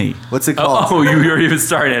stars me. What's it called? Oh, you already even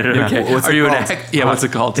started it. Yeah. Okay. What's Are it you called? an act? Yeah, what's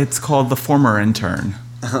it called? It's called The Former Intern.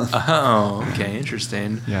 Oh, okay,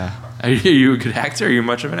 interesting. Yeah. Are you a good actor? Are you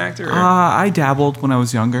much of an actor? Or? I dabbled when I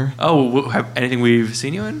was younger. Anything we've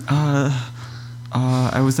seen you in?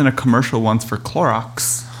 I was in a commercial once for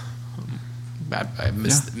Clorox. I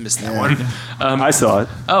missed that one. I saw it.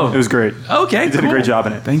 Oh. It was great. Okay, You did a great job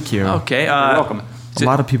in it. Thank you. Okay. You're welcome. A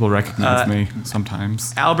lot of people recognize me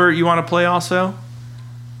sometimes. Albert, you want to play also?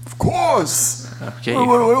 Of course. Okay.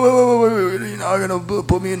 Wait. You're not gonna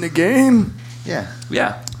put me in the game? Yeah.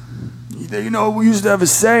 Yeah. You know, we used to have a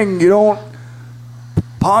saying: you don't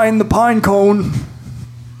pine the pine cone.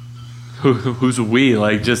 Who's we?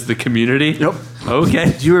 Like just the community? Yep.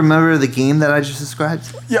 Okay. Do you remember the game that I just described?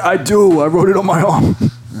 Yeah, I do. I wrote it on my arm.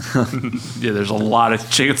 Yeah, there's a lot of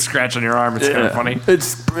chicken scratch on your arm. It's kind of funny.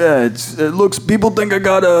 It looks. People think I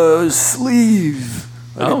got a sleeve,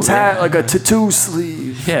 like a tattoo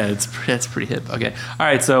sleeve. Yeah, it's pretty hip. Okay. All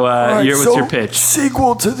right. So, All right, what's your pitch?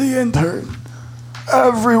 Sequel to The Intern.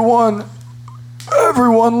 Everyone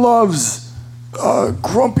loves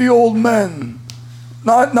grumpy old men.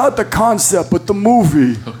 Not the concept, but the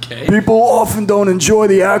movie. Okay. People often don't enjoy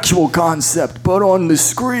the actual concept, but on the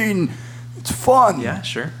screen, it's fun. Yeah,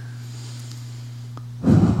 sure.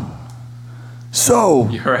 So,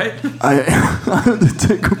 You all right? I had to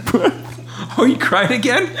take a breath. Oh, you cried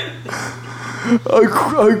again?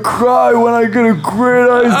 I cry when I get a great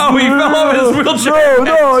idea. Oh, he fell off his wheelchair.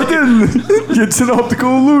 No, I didn't. It's an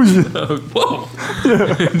optical illusion. Whoa.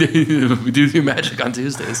 Yeah. We do magic on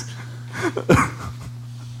Tuesdays.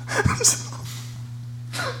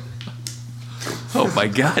 Oh my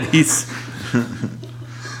God,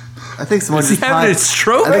 I think someone is he just having a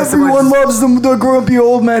stroke? I think someone Everyone just- loves the grumpy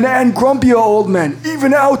old men and grumpier old men.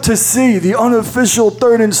 Even Out to Sea, the unofficial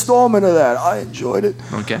third installment of that. I enjoyed it.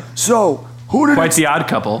 Okay. So, who did Quite it... the odd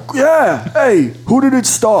couple. Yeah, hey, who did it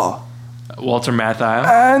star? Walter Matthau.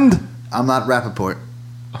 And I'm not Rappaport.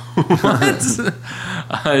 What?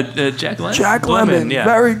 Jack Lemmon. Jack Lemmon. Yeah.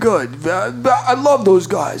 Very good. I love those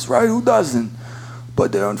guys, right? Who doesn't?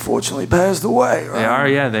 But they unfortunately passed away, right? They are.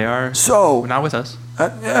 Yeah, they are. So, Not with us.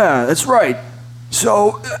 yeah, that's right.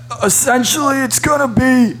 So, essentially, it's gonna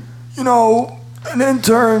be, an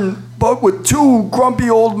intern, but with 2 grumpy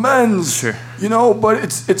old men. Sure. But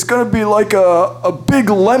it's gonna be like a big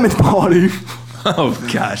lemon party. Oh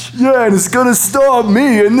gosh. Yeah, and it's gonna star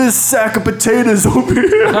me and this sack of potatoes over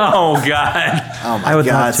here. Oh God. Oh my I would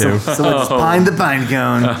God! love to. Someone just pined the pine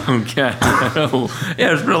cone. Oh God. Oh. Yeah,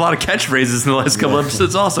 there's been a lot of catchphrases in the last couple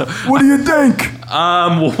episodes also. What do you think?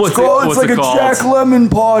 What's It's like it a called? Jack Lemmon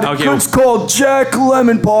party. Okay. It's called Jack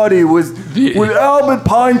Lemmon Party with Albert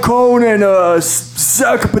Pinecone and a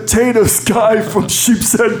sack of potatoes guy from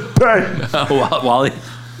Sheepshead Bay. Wally.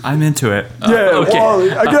 I'm into it. Yeah, okay.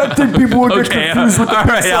 Wally. I think people would get Okay, confused with the all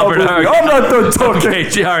right, Pixar Albert, movie. all right. I'm not done talking.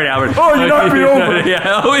 Okay, all right, Albert. Oh, you knocked me over.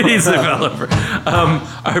 Yeah, it needs to go over.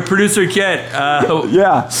 Our producer, Kent.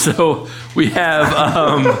 Yeah. So we have,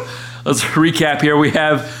 let's recap here. We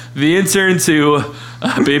have The Intern 2,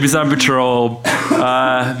 Babies on Patrol,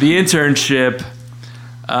 The Internship.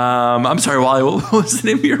 I'm sorry, Wally, what was the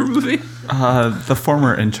name of your movie? The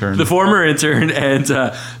former intern. The former intern and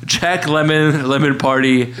Jack Lemon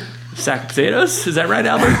Party sack of potatoes. Is that right,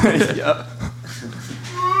 Albert? Yeah.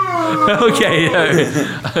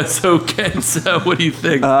 Okay. So Ken, what do you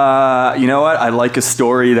think? You know what? I like a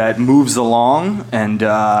story that moves along, and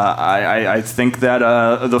I think that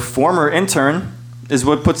the former intern is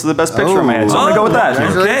what puts the best picture in my head. So I'm going to go with that.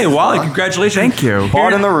 Okay, Wally, congratulations. Thank you.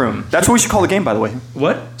 Bought in the room. That's what we should call the game, by the way.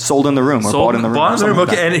 What? Sold in the room or bought in the room. Bought in the room. Something like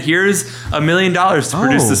Okay, that. and here's $1 million to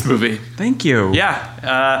produce this movie. Thank you. Yeah.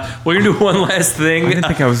 We're going to do one last thing. I didn't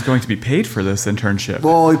think I was going to be paid for this internship.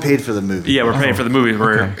 Well, we paid for the movie. Yeah, we're paying for the movie.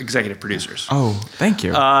 We're Okay. executive producers. Oh, thank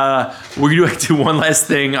you. We're going to do one last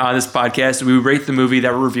thing on this podcast. We rate the movie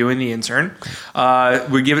that we're reviewing, The Intern.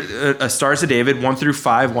 We give it a stars to David, 1 through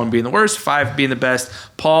 5, 1 being the worst, 5 being the best.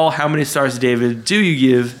 Paul, how many stars to David do you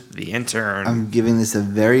give The Intern? I'm giving this a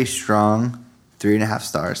very strong 3.5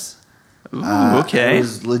 stars. Ooh, okay. It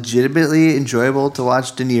was legitimately enjoyable to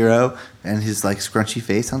watch De Niro and his scrunchy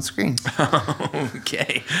face on screen.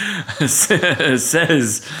 Okay.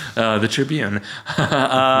 Says the Tribune.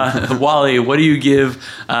 Wally, what do you give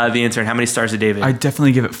The Intern? How many stars to David? I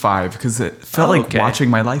definitely give it 5 because it felt like okay. watching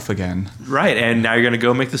my life again. Right, and now you're going to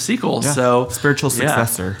go make the sequel. Yeah. So Spiritual yeah.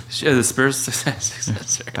 successor. Yeah, the spiritual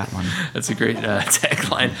successor. That one. That's a great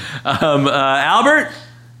tagline. Albert,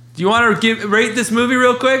 do you want to rate this movie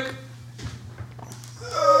real quick?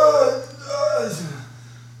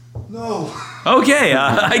 No. Okay,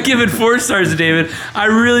 I give it 4 stars to David. I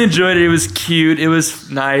really enjoyed it. It was cute. It was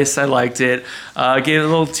nice. I liked it. Gave it a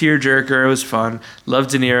little tearjerker. It was fun. Love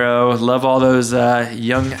De Niro. Love all those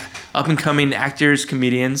young, up-and-coming actors,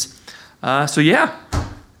 comedians. So yeah,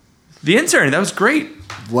 The Intern. That was great.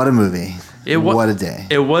 What a movie. What a day.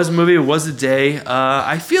 It was a movie. It was a day.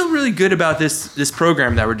 I feel really good about this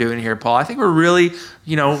program that we're doing here, Paul. I think we're really,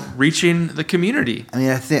 reaching the community. I mean,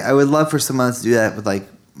 I think I would love for someone else to do that with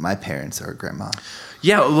my parents or grandma.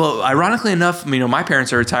 Yeah, well, ironically enough, my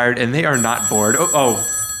parents are retired and they are not bored. Oh,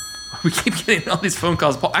 we keep getting all these phone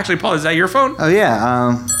calls. Paul, is that your phone? Oh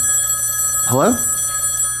yeah. Hello?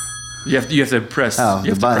 You have to press. Oh, you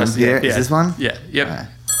have the button to press, here. Yeah. Is this one? Yeah. Yep. All right.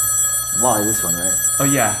 Wally, this one, right? Oh,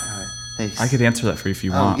 yeah. All right. Thanks. I could answer that for you if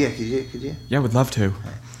you Oh want. yeah, could you? Yeah, would love to.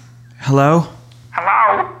 Hello?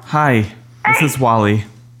 Hello? Hi. This is Wally.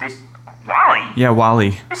 Wally? Yeah,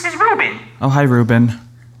 Wally. This is Ruben. Oh, hi, Ruben.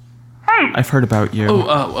 Hey. I've heard about you.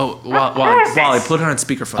 Wally, put it on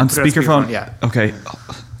speakerphone. On Put it speakerphone? Yeah. Okay.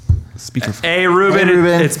 Speakerphone. Hey, Ruben. Hey,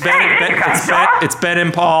 Ruben. It's Ben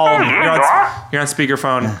and Paul. Hey, You're on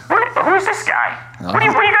speakerphone. Who's this guy? What are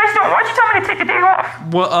you guys doing? Why'd you tell me to take a day off?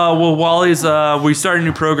 Well, Wally's. We started a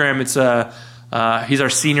new program. It's he's our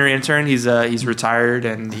senior intern. He's retired,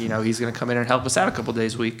 and he's gonna come in and help us out a couple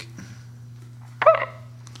days a week.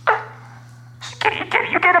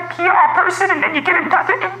 You get a PR person and then you get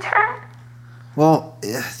another intern? Well,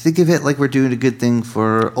 think of it like we're doing a good thing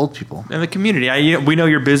for old people. And the community. We know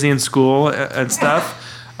you're busy in school and stuff.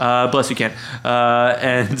 Bless you, Ken.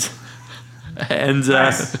 And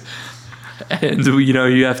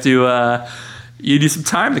you have to. You need some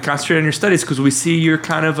time to concentrate on your studies because we see you're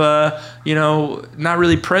kind of not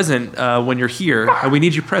really present when you're here, and we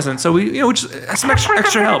need you present. So we just some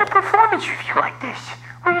extra help. A performance review like this,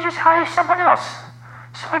 or you just hire someone else.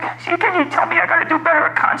 So can you tell me I gotta do better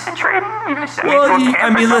at concentrating? You're gonna send me to a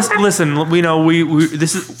camp or something? listen. We know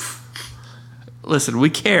this is. Listen, we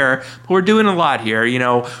care, but we're doing a lot here.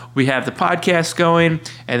 We have the podcast going,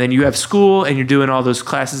 and then you have school, and you're doing all those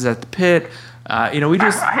classes at the pit. We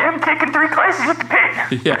just. I am taking 3 classes at the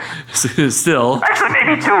pit. Yeah, still. Actually,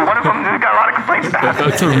 maybe 2. One of them got a lot of complaints about.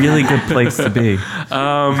 It's a really good place to be.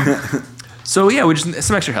 So yeah, we just need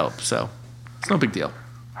some extra help. So it's no big deal.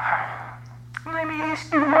 Let me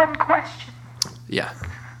ask you one question. Yeah.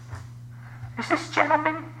 Is this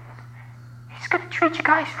gentleman? He's gonna treat you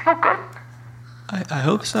guys real good. I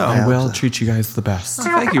hope so. I will treat you guys the best.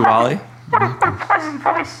 Thank you, Wally. What a pleasant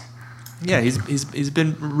voice. Yeah, he's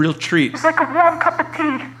been a real treat. It's like a warm cup of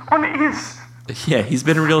tea on the ears. Yeah, he's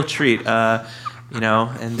been a real treat. And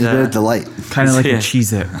It's been a delight. Kind of like Yeah. a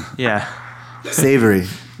Cheez-It. Yeah, Savory,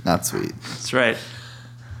 not sweet. that's right.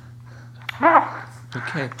 Well,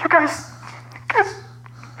 Okay. you guys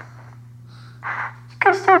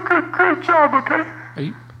do a great job, okay?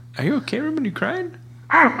 Are you okay, Ruben? You crying?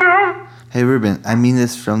 No, Hey, Ruben, I mean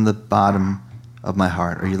this from the bottom of my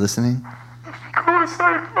heart. Are you listening? of course,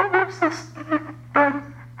 who's this? Ben.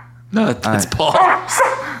 No, it's right. Paul.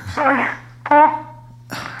 Sorry, Paul.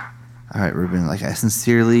 All right, Ruben, I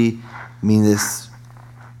sincerely mean this.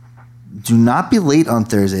 Do not be late on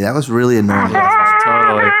Thursday. That was really annoying.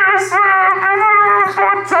 Totally. Yes,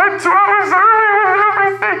 one time 2 hours early with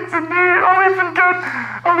everything. to me. I'll even get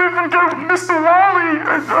Mr. Wally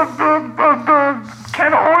a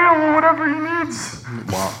can of oil or whatever he needs.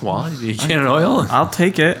 Wally, you can of oil? I'll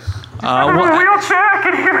take it. I'm in a wheelchair. I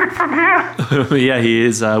can hear it from here. Yeah, he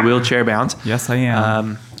is wheelchair bound. Yes, I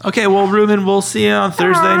am. Okay, well, Ruben, we'll see you on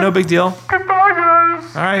Thursday. No big deal. Goodbye,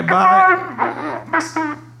 guys. All right, bye.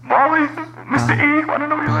 Mr. Wally, Mr. E. I don't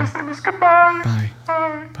know what your last name is. Goodbye.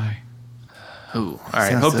 Bye. Ooh, all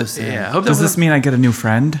right. Sounds Hope so that, sad. yeah. Hope Does that this mean I get a new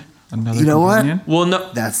friend? Another You know what? companion? Well,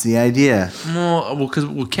 no. That's the idea. Well, because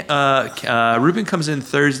Ruben comes in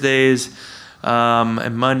Thursdays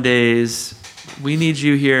and Mondays. We need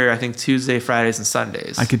you here, I think, Tuesday, Fridays, and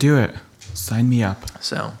Sundays. I could do it. Sign me up.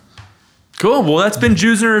 So, cool. Well, that's been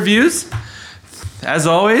Jews and Reviews. As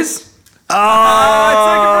always.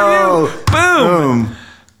 Oh! Boom!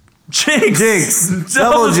 Jinx!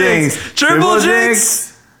 Double jinx! Triple jinx!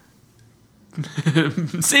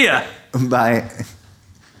 See ya! Bye.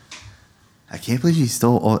 I can't believe you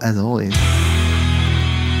stole as always.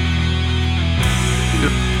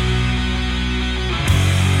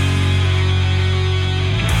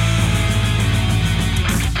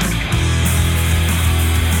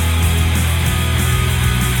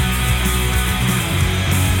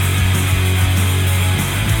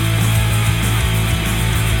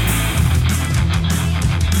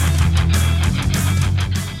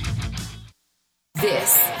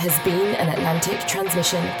 This has been an Atlantic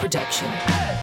Transmission production.